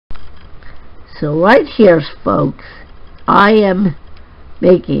So right here, folks, I am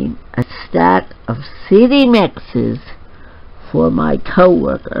making a stack of CD mixes for my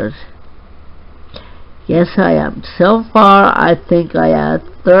co-workers. Yes, I am. So far, I think I have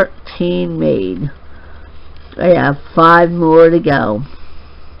 13 made. I have 5 more to go.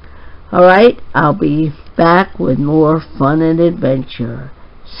 Alright, I'll be back with more fun and adventure.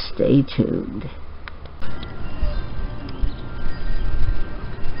 Stay tuned.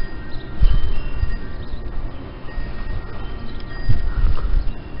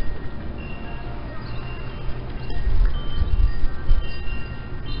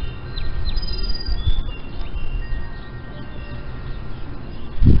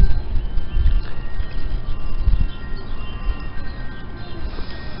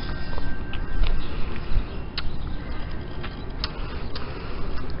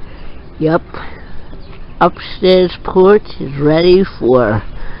 Yep, upstairs porch is ready for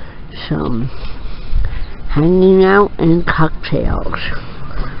some hanging out and cocktails.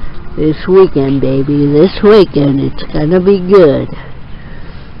 This weekend, baby, this weekend, it's gonna be good.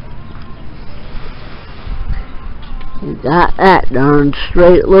 You got that darn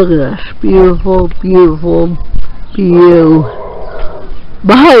straight. Look at this beautiful, beautiful view.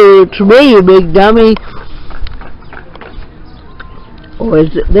 Bye, it's me, you big dummy. Or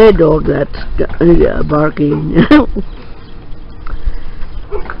is it their dog that's barking?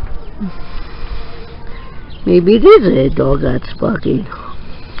 Maybe it is their dog that's barking.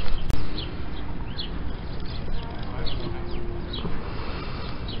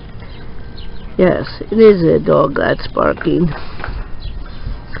 Yes, it is their dog that's barking.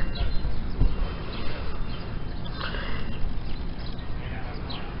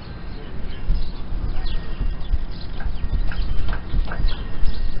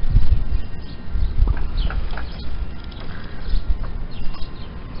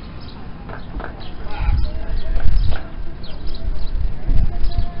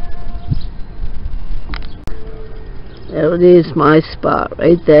 There it is, my spot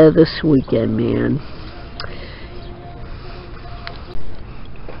right there this weekend, man.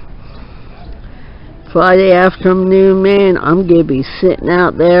 Friday afternoon, man, I'm gonna be sitting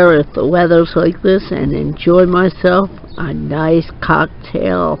out there if the weather's like this and enjoy myself a nice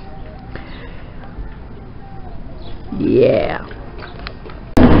cocktail. Yeah.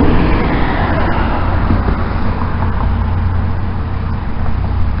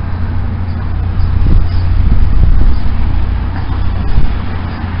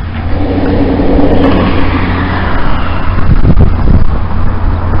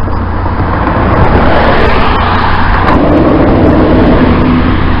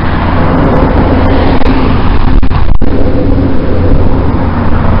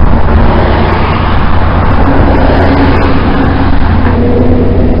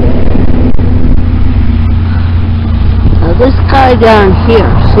 This guy down here,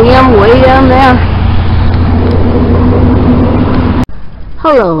 see him way down there?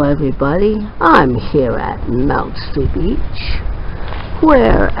 Hello everybody, I'm here at Meltzer Beach,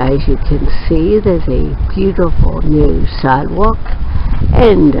 where as you can see there's a beautiful new sidewalk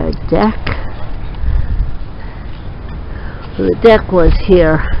and a deck. The deck was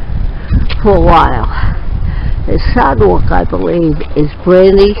here for a while. The sidewalk, I believe, is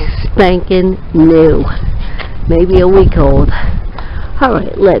brandy spanking new. Maybe a week old.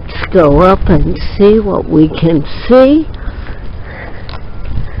 Alright, let's go up and see what we can see.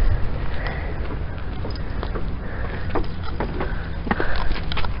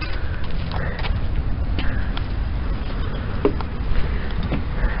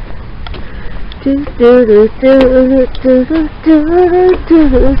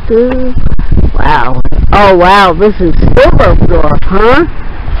 Wow. Oh wow, this is Silverdorf, huh?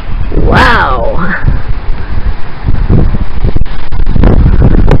 Wow.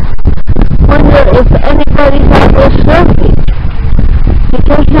 Wonder if anybody's ever surfing. It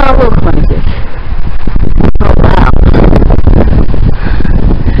does not look like it. Oh wow.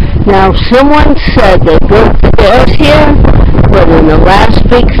 Now someone said they built stairs here, but in the last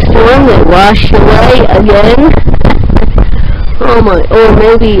big storm they washed away again. Oh my, or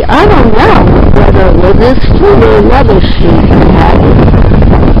maybe, I don't know whether it was this street or another street that had it.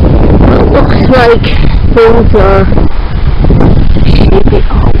 But it looks like things are shaping.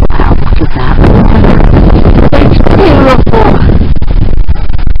 Oh wow, look at that water. It's beautiful.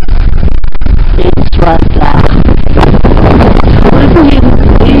 It's like that. What do you mean?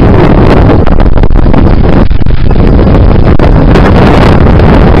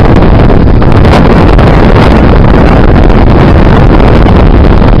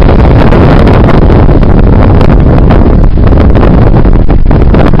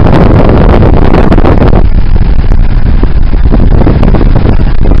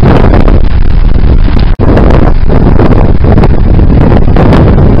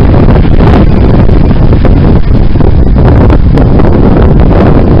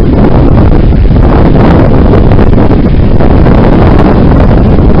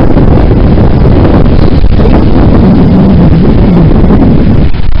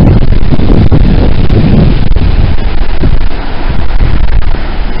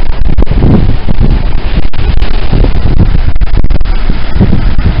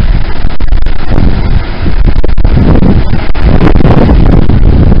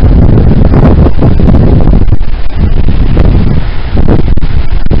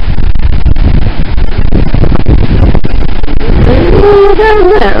 down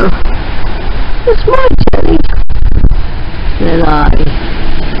there. It's my jetty that I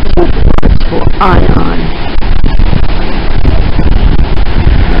keep for Ion.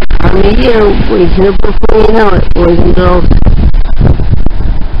 I'm you. We're here before you know it, boys and girls.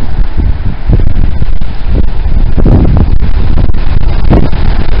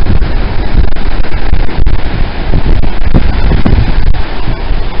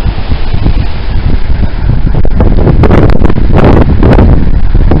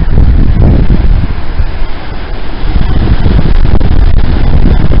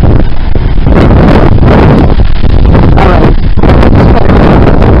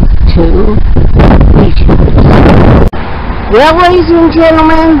 Well, ladies and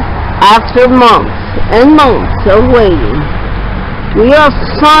gentlemen, after months and months of waiting, we are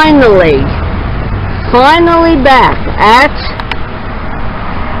finally back at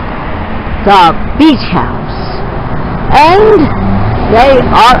the beach house. And they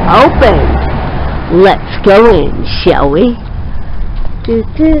are open. Let's go in, shall we? The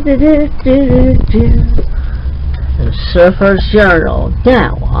Surfer's Journal,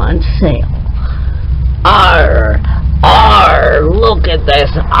 now on sale. Arr! Arr! Look at this!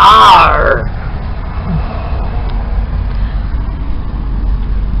 Arr!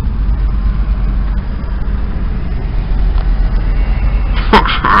 Ha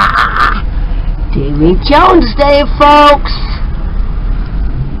ha! Davy Jones Day, folks!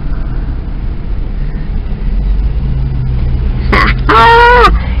 Ha ha!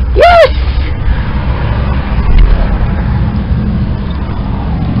 Yes!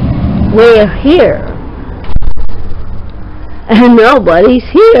 We're here. And nobody's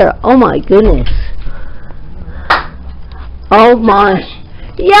here. Oh my goodness. Oh my.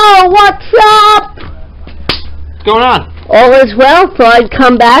 Yo, what's up? What's going on? All is well, so I'd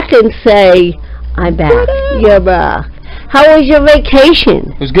come back and say, I'm back. You're back. How was your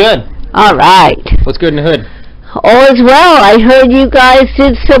vacation? It was good. Alright. What's good in the hood? All is well. I heard you guys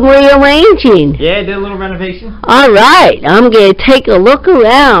did some rearranging. Yeah, I did a little renovation. Alright. I'm going to take a look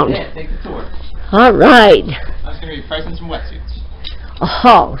around. Yeah, take the tour. Alright. I was going to be pricing some wetsuits.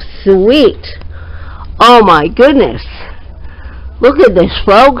 Oh, sweet. Oh my goodness. Look at this,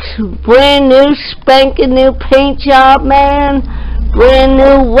 folks. Brand new, spanking new paint job, man. Brand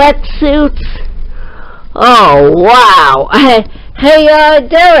new wetsuits. Oh, wow. Hey,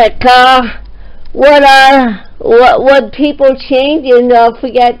 Derek, what people change and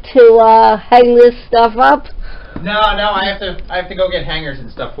forget to hang this stuff up? No, I have to go get hangers and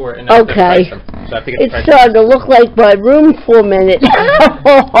stuff for it. And okay. So I have to get it started to look like my room for a minute.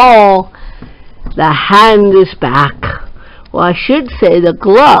 Oh, the hand is back. Well, I should say the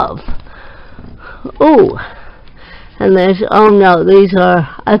glove. Ooh. And there's, oh no, these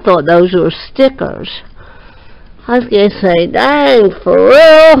are, I thought those were stickers. I was going to say, dang, for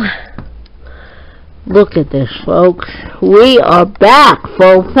real? Look at this, folks. We are back,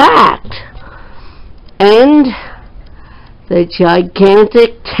 full fact. And the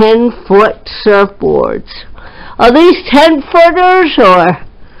gigantic 10-foot surfboards. Are these 10-footers or?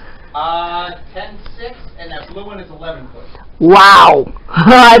 10.6, and that blue one is 11 foot. Wow,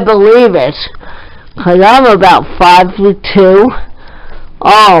 I believe it. Cause I'm about 5'2".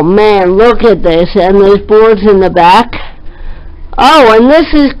 Oh man, look at this, and there's boards in the back. Oh, and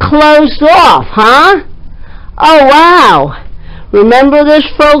this is closed off, huh? Oh wow. Remember this,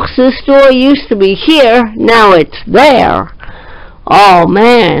 folks? This store used to be here. Now it's there. Oh,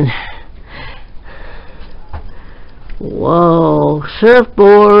 man. Whoa.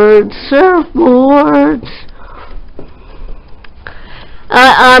 Surfboards. Surfboards.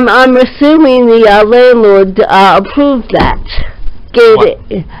 I'm assuming the landlord approved that. Gave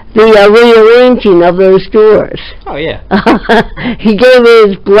it, the rearranging of those doors. Oh, yeah. He gave it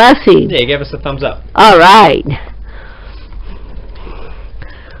his blessing. Yeah, he gave us a thumbs up. All right.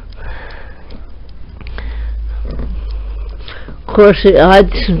 Of course,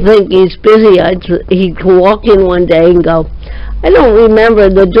 I'd think he's busy. He'd walk in one day and go, I don't remember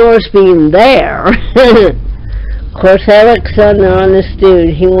the doors being there. Of course, Eric's on the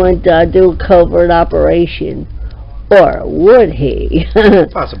dude. He wouldn't do a covert operation. Or would he?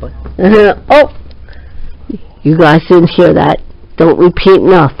 Possibly. Oh, you guys didn't hear that. Don't repeat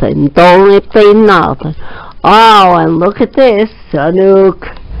nothing. Don't repeat nothing. Oh, and look at this.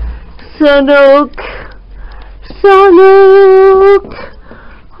 Sanook. Sanook. Sanook.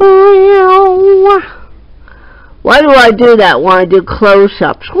 Why do I do that when I do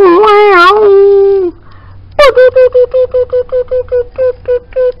close-ups?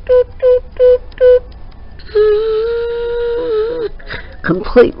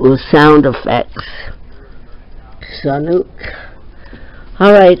 Complete with sound effects. Sanook.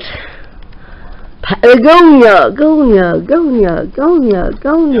 Alright. Patagonia, Gonia.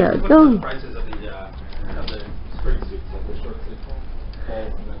 Prices of the spring suits, like the short sleeve fall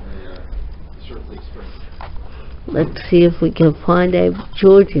and then the short sleeve spring. Let's see if we can find a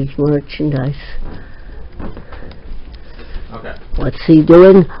George's merchandise. Okay. What's he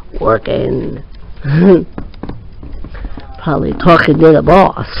doing? Working. Probably talking to the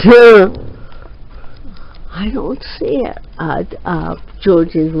boss. I don't see it.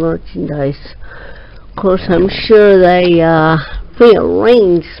 George's merchandise. Of course, I'm sure they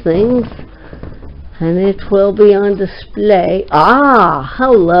rearrange things, and it will be on display. Ah,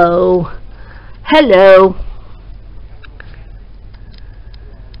 hello. Hello.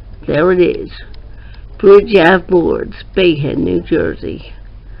 There it is. Bridge Ave Boards, Bayhead, New Jersey.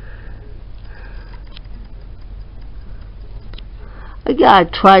 I gotta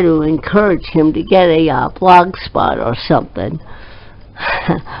try to encourage him to get a blog spot or something.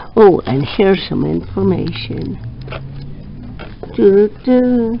 Oh, and here's some information.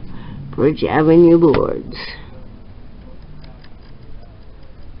 Bridge Avenue Boards.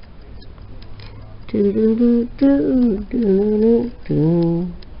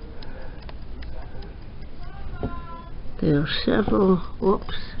 There are several.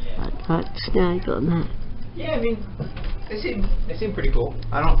 Whoops, I got snagged on that. Yeah, I mean, they seem pretty cool.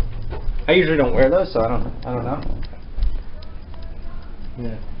 I usually don't wear those, so I don't know.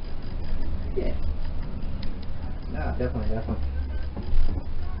 Yeah. Yeah. No, definitely.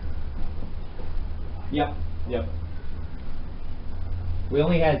 Yep. We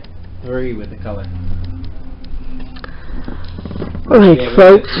only had 3 with the color. Alright,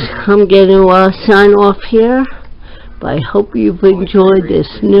 folks, I'm going to sign off here. But I hope you've enjoyed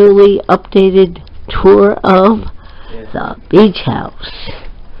this newly updated tour of the beach house.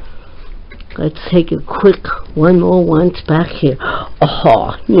 Let's take a quick one more once back here.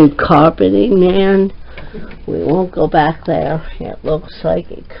 Oh, new carpeting, man. We won't go back there. It looks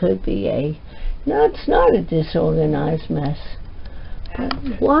like it could be no, it's not a disorganized mess. But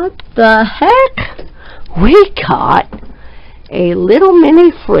what the heck? We got a little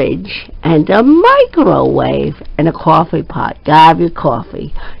mini fridge and a microwave and a coffee pot. Gotta have your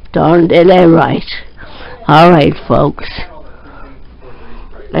coffee. Darned it ain't right. Alright, folks.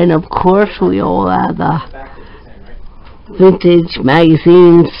 And of course we all have the vintage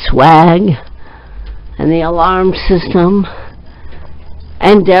magazine swag and the alarm system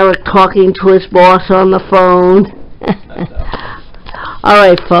and Derek talking to his boss on the phone.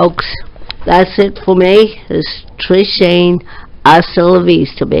 Alright, folks. That's it for me. This is Trish Shane. Hasta la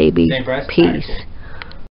vista, baby. Peace.